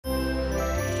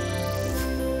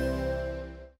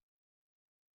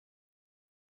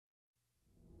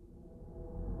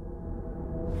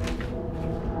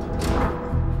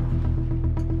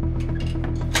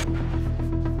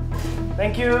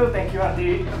Thank you,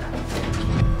 Auntie.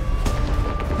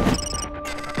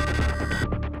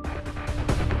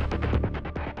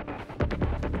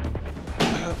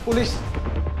 Police!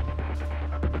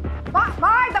 Boy,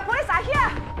 the police are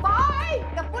here! Boy,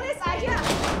 the police are here!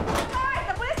 Boy,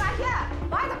 the police are here!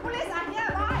 Boy, the police are here,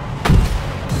 boy!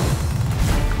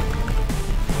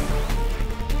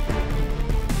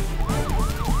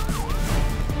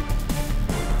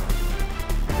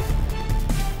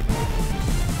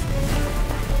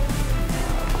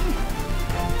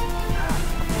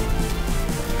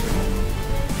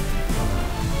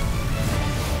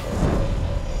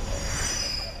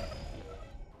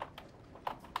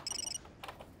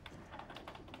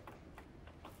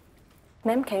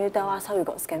 Ma'am, can you tell us how you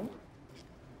got scammed?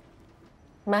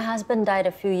 My husband died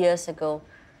a few years ago,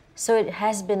 so it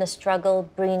has been a struggle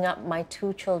bringing up my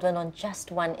 2 children on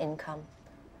just one income.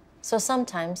 So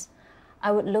sometimes I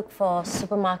would look for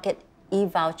supermarket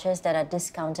e-vouchers that are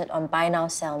discounted on buy now,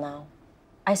 sell now.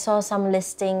 I saw some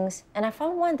listings and I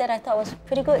found one that I thought was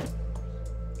pretty good.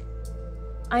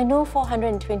 I know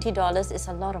 $420 is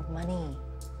a lot of money,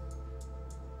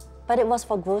 but it was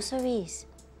for groceries.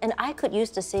 And I could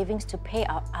use the savings to pay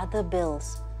our other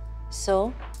bills.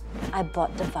 So, I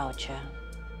bought the voucher.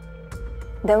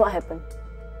 Then what happened?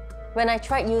 When I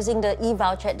tried using the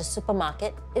e-voucher at the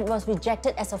supermarket, it was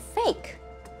rejected as a fake.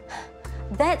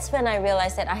 That's when I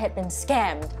realized that I had been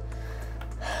scammed.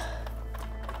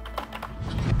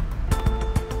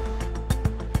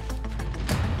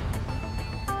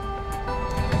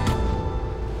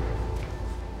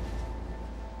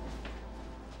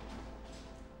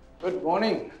 Good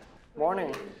morning.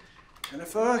 Morning.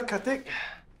 Jennifer, Karthik.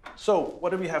 So, what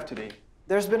do we have today?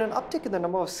 There's been an uptick in the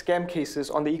number of scam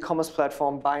cases on the e-commerce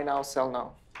platform Buy Now, Sell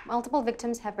Now. Multiple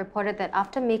victims have reported that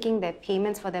after making their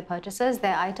payments for their purchases,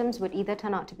 their items would either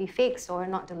turn out to be fakes or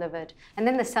not delivered. And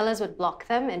then the sellers would block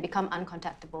them and become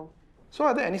uncontactable. So,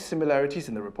 are there any similarities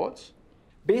in the reports?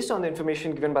 Based on the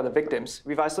information given by the victims,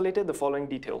 we've isolated the following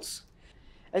details.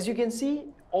 As you can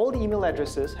see, all the email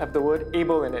addresses have the word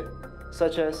able in it,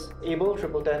 such as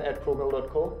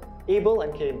able1010@promail.co, able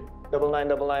and Kane,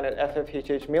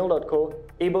 9999@ffhhmail.co,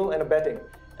 able and abetting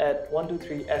at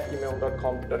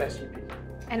 123femail.com.sgp.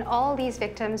 And all these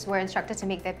victims were instructed to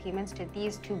make their payments to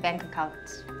these 2 bank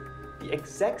accounts. The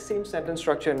exact same sentence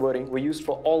structure and wording were used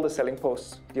for all the selling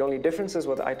posts. The only differences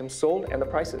were the items sold and the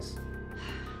prices.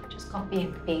 Just copy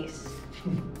and paste.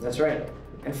 That's right.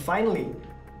 And finally,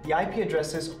 the IP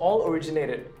addresses all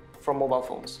originated from mobile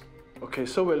phones. Okay,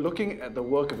 so we're looking at the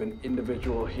work of an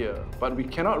individual here, but we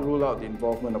cannot rule out the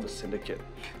involvement of a syndicate.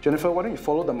 Jennifer, why don't you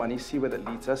follow the money, see where that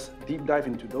leads us, deep dive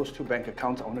into those 2 bank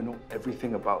accounts. I want to know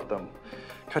everything about them.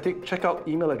 Karthik, check out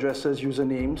email addresses,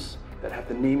 usernames that have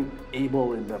the name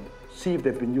Able in them. See if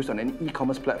they've been used on any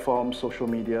e-commerce platforms, social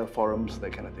media, forums,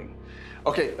 that kind of thing.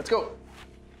 Okay, let's go.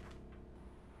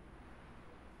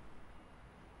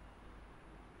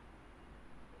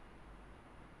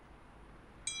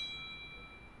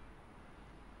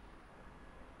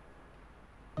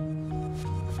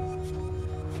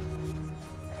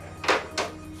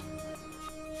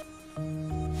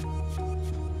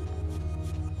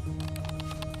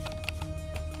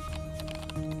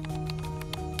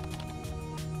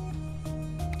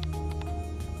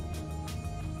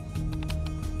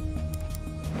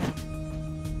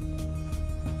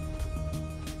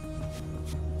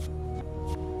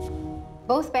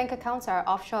 Both bank accounts are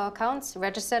offshore accounts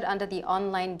registered under the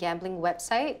online gambling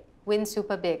website Win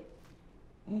Super Big.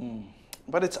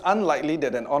 But it's unlikely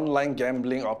that an online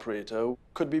gambling operator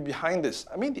could be behind this.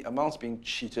 I mean, the amounts being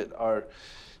cheated are,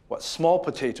 what, small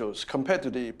potatoes compared to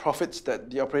the profits that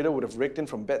the operator would have raked in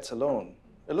from bets alone.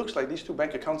 It looks like these 2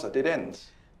 bank accounts are dead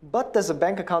ends. But there's a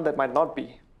bank account that might not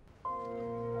be.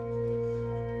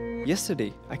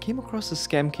 Yesterday, I came across a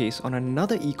scam case on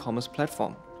another e-commerce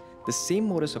platform. The same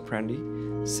modus operandi,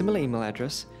 similar email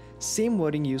address, same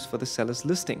wording used for the seller's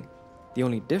listing. The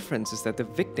only difference is that the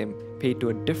victim paid to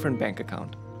a different bank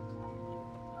account.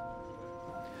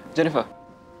 Jennifer,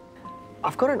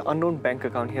 I've got an unknown bank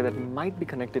account here that might be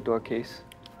connected to our case.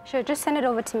 Sure, just send it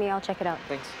over to me, I'll check it out.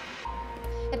 Thanks.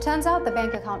 It turns out the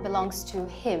bank account belongs to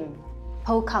him,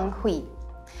 Po Kang Hui.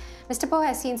 Mr. Po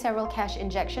has seen several cash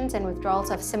injections and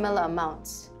withdrawals of similar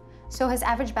amounts. So his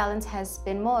average balance has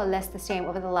been more or less the same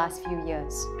over the last few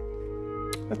years.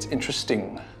 That's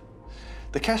interesting.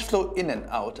 The cash flow in and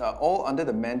out are all under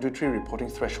the mandatory reporting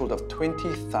threshold of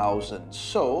 20,000.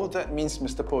 So that means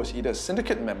Mr. Po is either a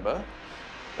syndicate member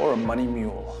or a money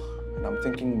mule. And I'm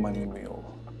thinking money mule.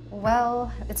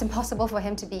 Well, it's impossible for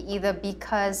him to be either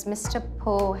because Mr.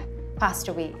 Po passed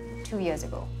away 2 years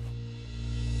ago.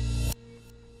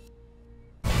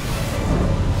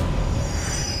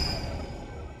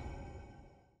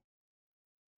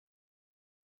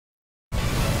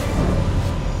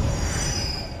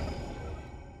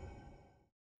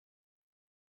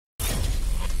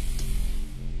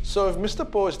 So if Mr.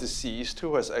 Po is deceased,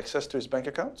 who has access to his bank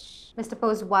accounts? Mr.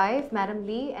 Po's wife, Madam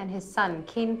Lee, and his son,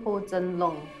 Ken Po Zhen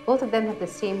Long. Both of them have the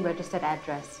same registered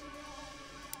address.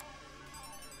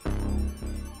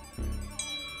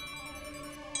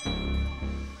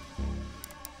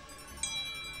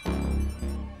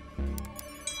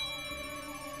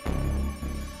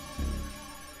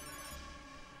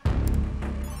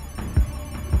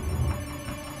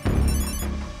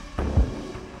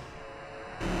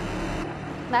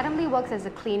 Madam Lee works as a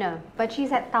cleaner, but she's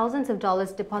had thousands of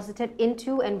dollars deposited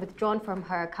into and withdrawn from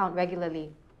her account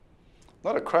regularly.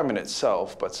 Not a crime in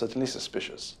itself, but certainly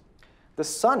suspicious. The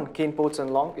son, Ken Po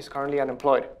Zhen Long, is currently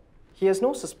unemployed. He has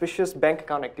no suspicious bank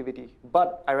account activity,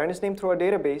 but I ran his name through our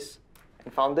database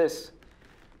and found this.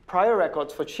 Prior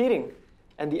records for cheating,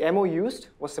 and the MO used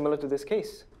was similar to this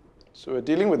case. So we're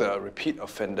dealing with a repeat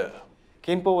offender.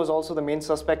 Ken Po was also the main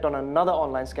suspect on another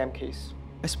online scam case.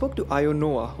 I spoke to Ayo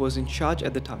Noah, who was in charge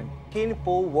at the time. Ken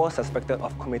Po was suspected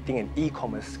of committing an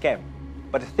e-commerce scam.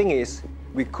 But the thing is,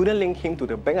 we couldn't link him to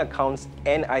the bank accounts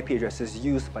and IP addresses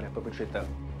used by the perpetrator.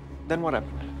 Then what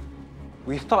happened?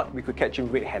 We thought we could catch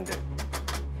him red-handed.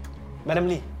 Madam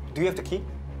Lee, do you have the key?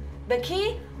 The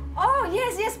key? Oh,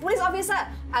 yes, police officer.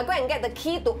 I'll go and get the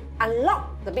key to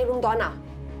unlock the bedroom door now.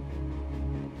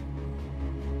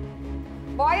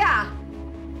 Boy,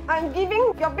 I'm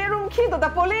giving your bedroom key to the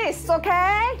police,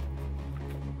 okay?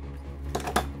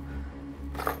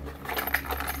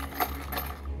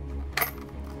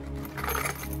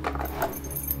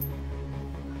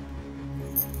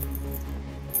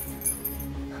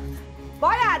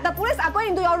 Boy, the police are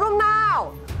going into your room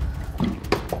now.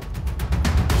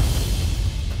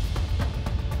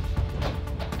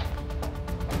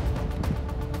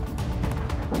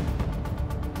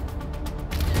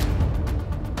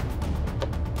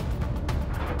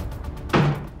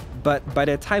 But by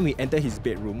the time we entered his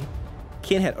bedroom,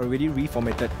 Ken had already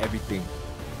reformatted everything.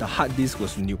 The hard disk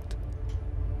was nuked.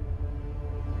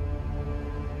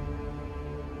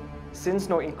 Since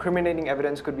no incriminating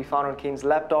evidence could be found on Ken's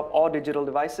laptop or digital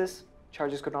devices,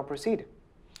 charges could not proceed.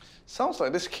 Sounds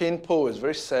like this Ken Po is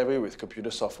very savvy with computer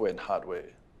software and hardware.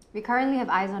 We currently have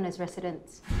eyes on his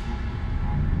residence.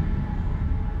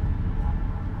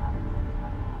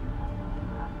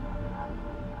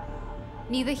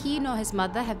 Neither he nor his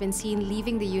mother have been seen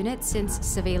leaving the unit since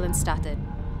surveillance started.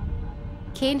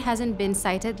 Ken hasn't been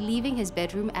sighted leaving his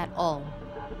bedroom at all.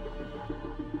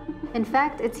 In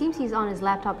fact, it seems he's on his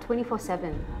laptop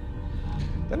 24/7.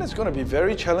 Then it's going to be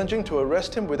very challenging to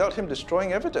arrest him without him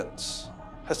destroying evidence.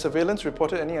 Has surveillance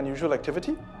reported any unusual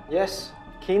activity? Yes,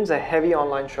 Ken's a heavy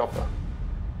online shopper.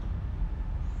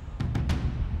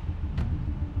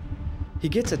 He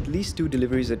gets at least 2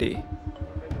 deliveries a day.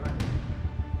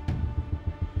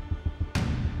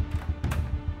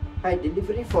 Hi,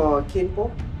 delivery for Ken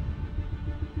Po.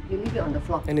 You leave it on the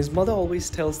floor. And his mother always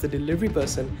tells the delivery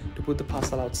person to put the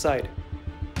parcel outside.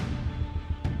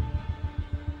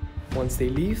 Once they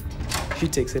leave, she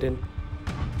takes it in.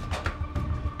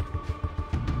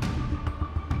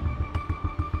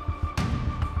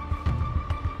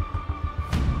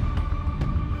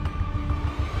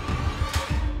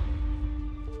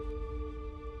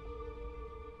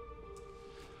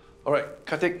 All right,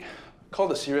 Karthik, call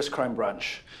the serious crime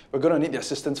branch. We're going to need their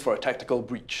assistance for a tactical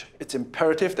breach. It's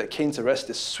imperative that Ken's arrest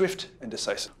is swift and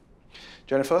decisive.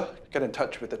 Jennifer, get in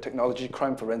touch with the Technology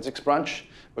Crime Forensics branch.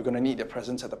 We're going to need their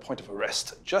presence at the point of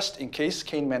arrest, just in case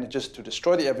Ken manages to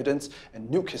destroy the evidence and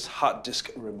nuke his hard disk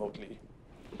remotely.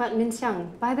 But Min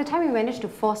Siang, by the time we managed to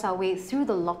force our way through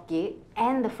the lock gate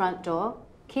and the front door,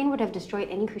 Ken would have destroyed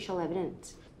any crucial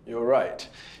evidence. You're right.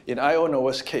 In Ayo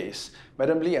Noah's case,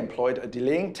 Madam Lee employed a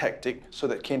delaying tactic so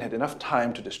that Ken had enough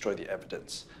time to destroy the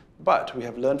evidence. But we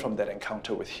have learned from that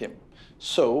encounter with him.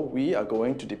 So we are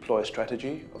going to deploy a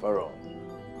strategy of our own.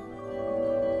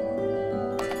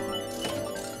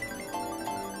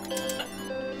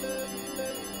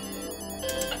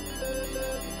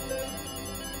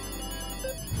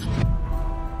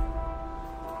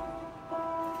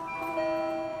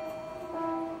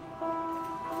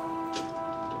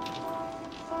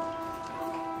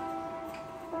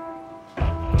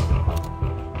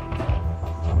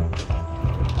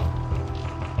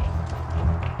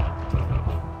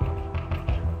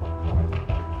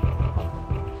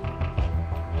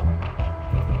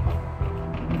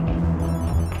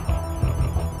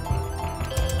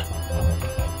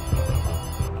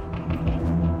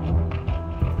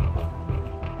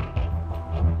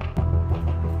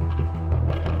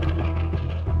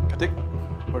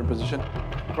 We're in position.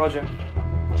 Roger.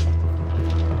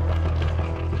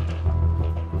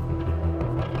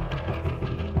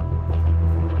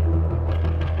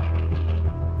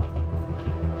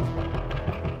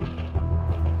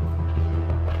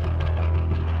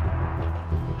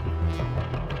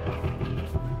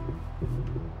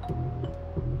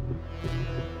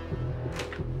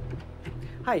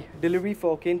 Hi, delivery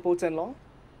for Kane Pots and Long.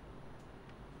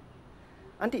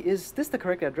 Auntie, is this the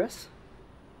correct address?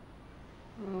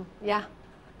 Yeah.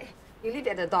 You leave it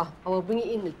at the door. I will bring it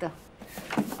in later.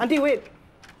 Auntie, wait!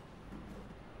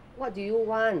 What do you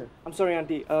want? I'm sorry,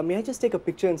 Auntie. May I just take a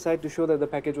picture inside to show that the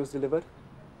package was delivered?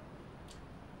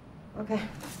 Okay.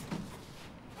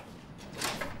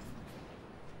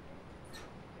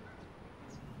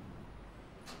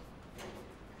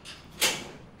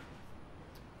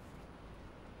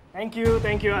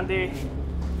 Thank you, Auntie.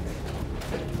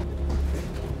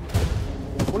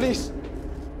 Police!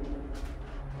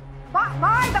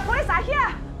 Boy, the police are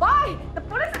here! Boy, the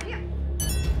police are here!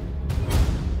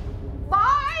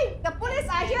 Boy, the police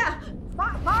are here!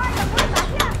 Boy, the police are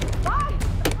here! Boy,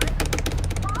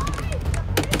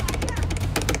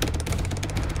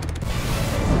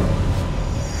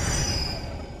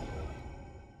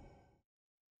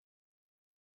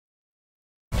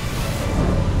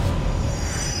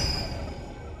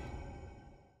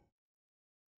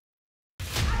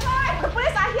 the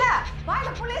police are here! Boy, the police are here! Boy,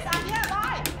 the police are here!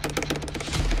 Boy!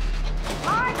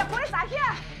 Boy, the police are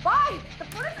here! Boy, the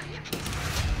police are here!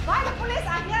 Boy, the police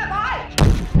are here! Boy!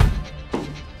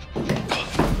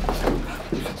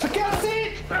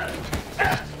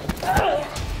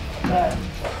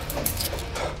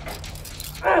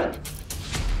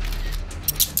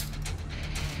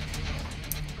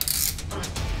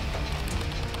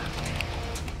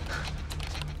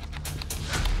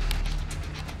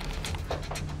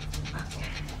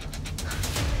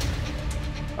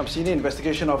 I'm Senior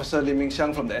Investigation Officer Lim Min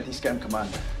Siang from the Anti-Scam Command.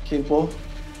 Kane Po,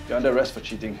 you're under arrest for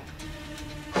cheating.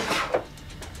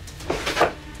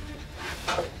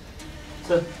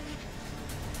 Sir.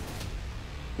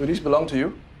 Do these belong to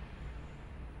you?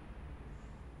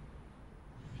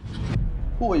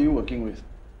 Who are you working with?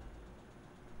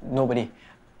 Nobody.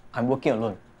 I'm working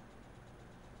alone.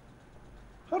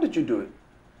 How did you do it?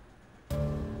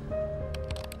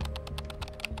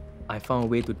 I found a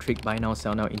way to trick Buy Now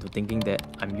Sell Now into thinking that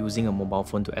I'm using a mobile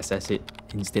phone to access it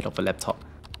instead of a laptop.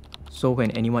 So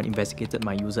when anyone investigated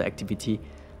my user activity,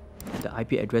 the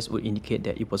IP address would indicate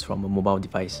that it was from a mobile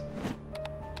device.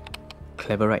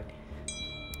 Clever, right?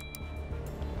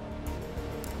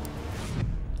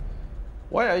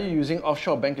 Why are you using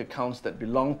offshore bank accounts that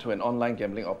belong to an online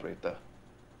gambling operator?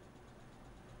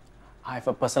 I have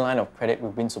a personal line of credit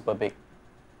with Win Super Big.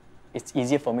 It's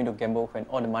easier for me to gamble when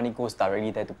all the money goes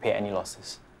directly there to pay any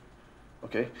losses.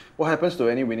 Okay, what happens to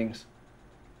any winnings?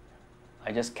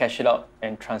 I just cash it out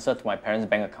and transfer to my parents'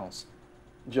 bank accounts.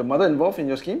 Is your mother involved in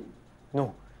your scheme?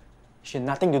 No, she had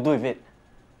nothing to do with it.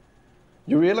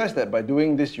 You realize that by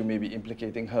doing this, you may be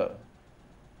implicating her.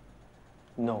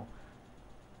 No,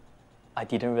 I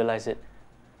didn't realize it.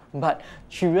 But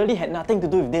she really had nothing to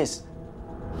do with this.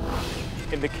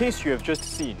 In the case you have just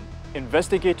seen,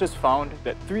 investigators found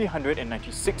that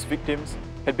 396 victims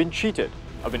had been cheated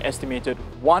of an estimated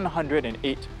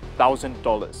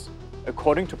 $108,000.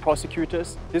 According to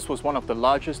prosecutors, this was one of the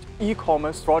largest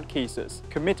e-commerce fraud cases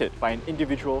committed by an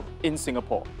individual in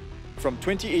Singapore. From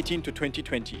 2018 to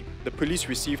 2020, the police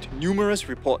received numerous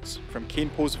reports from Kane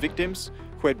Po's victims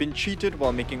who had been cheated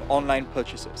while making online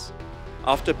purchases.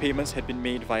 After payments had been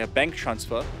made via bank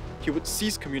transfer, he would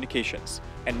cease communications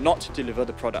and not deliver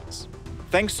the products.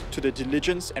 Thanks to the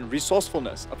diligence and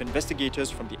resourcefulness of investigators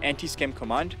from the Anti-Scam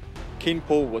Command, Kane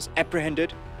Po was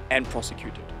apprehended and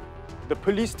prosecuted. The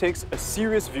police takes a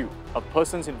serious view of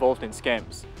persons involved in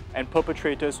scams, and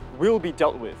perpetrators will be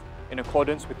dealt with in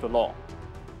accordance with the law.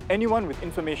 Anyone with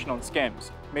information on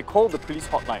scams may call the police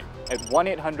hotline at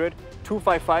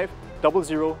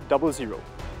 1-800-255-0000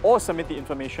 or submit the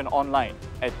information online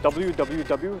at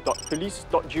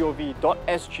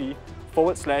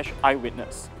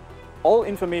www.police.gov.sg/eyewitness. All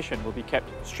information will be kept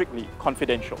strictly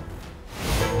confidential.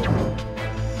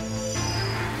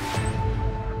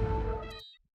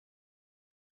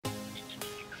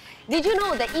 Did you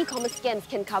know that e-commerce scams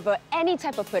can cover any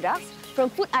type of products, from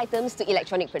food items to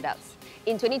electronic products?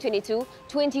 In 2022,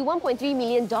 $21.3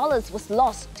 million was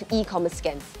lost to e-commerce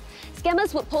scams.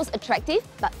 Scammers would post attractive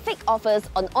but fake offers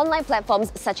on online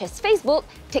platforms such as Facebook,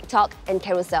 TikTok, and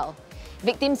Carousel.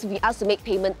 Victims will be asked to make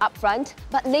payment upfront,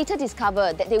 but later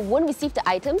discover that they won't receive the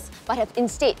items but have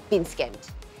instead been scammed.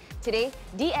 Today,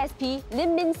 ASP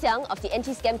Lim Min Siang of the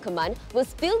Anti-Scam Command will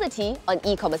spill the tea on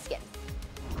e-commerce scams.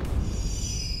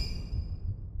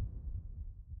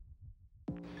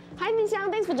 Hi Min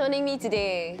Siang, thanks for joining me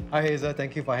today. Hi Hazelle,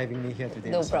 thank you for having me here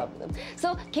today. No problem.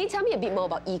 So, can you tell me a bit more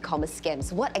about e-commerce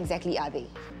scams? What exactly are they?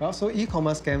 Well, so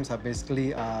e-commerce scams are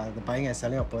basically the buying and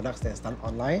selling of products that's done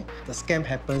online. The scam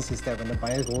happens is that when the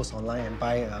buyer goes online and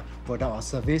buy a product or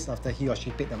service, after he or she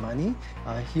paid the money,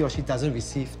 he or she doesn't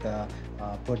receive the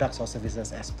products or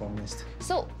services as promised.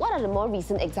 So, what are the more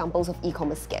recent examples of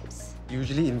e-commerce scams?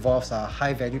 Usually involves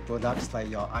high-value products like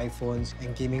your iPhones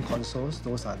and gaming consoles.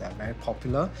 Those are very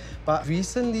popular. But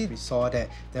recently, we saw that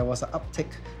there was an uptick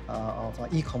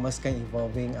of e-commerce scam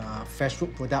involving fresh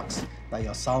food products like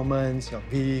your salmons, your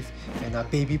beef,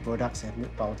 and baby products and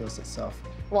milk powders itself.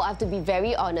 Well, I have to be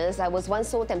very honest. I was once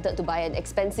so tempted to buy an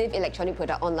expensive electronic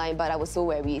product online, but I was so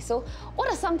wary. So, what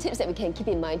are some tips that we can keep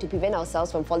in mind to prevent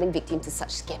ourselves from falling victim to such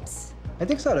scams? I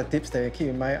think some of the tips that we keep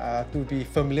in mind are to be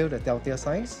familiar with the telltale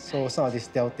signs. So some of these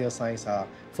telltale signs are,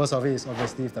 first of it is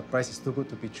obviously if the price is too good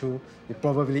to be true, it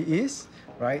probably is,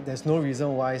 right? There's no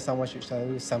reason why someone should sell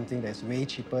you something that's way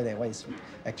cheaper than what is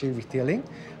actually retailing.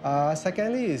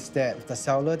 Secondly is that if the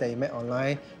seller that you met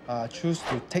online choose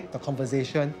to take the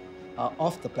conversation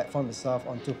off the platform itself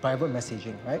onto private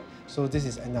messaging, right? So this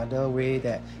is another way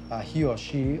that he or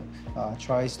she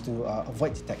tries to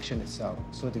avoid detection itself.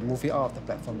 So they move it out of the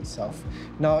platform itself.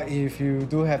 Now, if you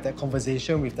do have that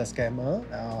conversation with the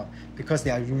scammer, because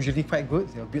they are usually quite good,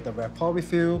 they'll build a rapport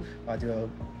with you, they'll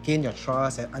gain your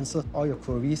trust and answer all your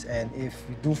queries. And if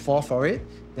you do fall for it,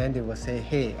 then they will say,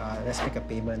 hey, let's make a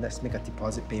payment, let's make a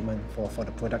deposit payment for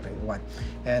the product that you want.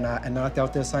 And another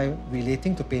telltale sign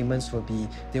relating to payments will be,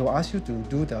 they will ask you to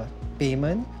do the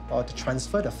payment or to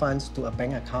transfer the funds to a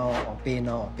bank account or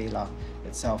PayNow or PayLah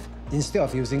itself, instead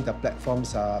of using the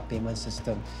platform's payment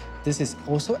system. This is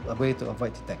also a way to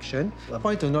avoid detection. A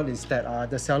point to note is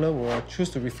that the seller will choose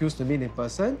to refuse to meet in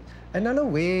person. Another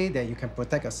way that you can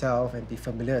protect yourself and be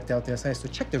familiar with telltale signs is to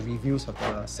check the reviews of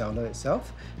the seller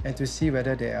itself and to see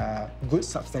whether they are good,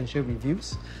 substantial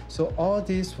reviews. So all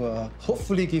these will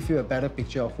hopefully give you a better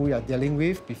picture of who you're dealing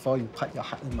with before you part your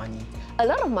hard-earned money. A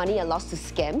lot of money are lost to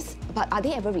scams, but are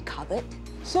they ever recovered?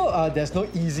 So there's no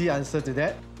easy answer to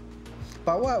that.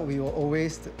 But what we will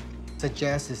always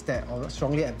suggest is that, or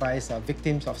strongly advise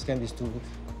victims of scams is to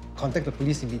contact the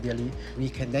police immediately. We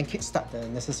can then kickstart the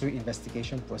necessary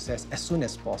investigation process as soon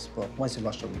as possible once you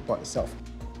lodge the report itself.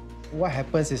 What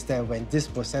happens is that when this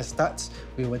process starts,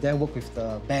 we will then work with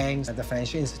the banks and the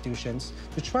financial institutions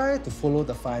to try to follow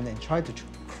the fund and try to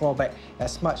claw back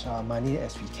as much money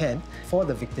as we can for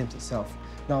the victims itself.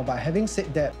 Now, by having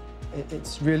said that,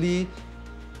 it's really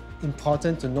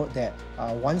important to note that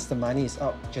once the money is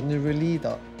out, generally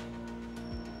the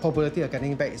probability of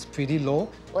getting back is pretty low.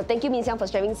 Well, thank you, Min Siang, for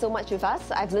sharing so much with us.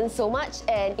 I've learned so much,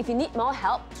 and if you need more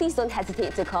help, please don't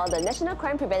hesitate to call the National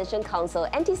Crime Prevention Council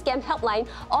Anti-Scam Helpline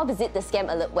or visit the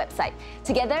Scam Alert website.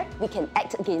 Together, we can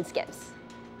act against scams.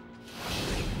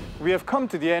 We have come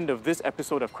to the end of this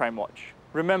episode of Crimewatch.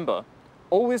 Remember,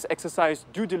 always exercise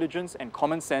due diligence and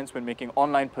common sense when making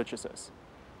online purchases.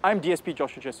 I'm DSP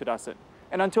Joshua Jesudasan,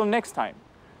 and until next time,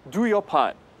 do your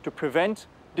part to prevent,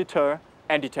 deter,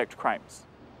 and detect crimes.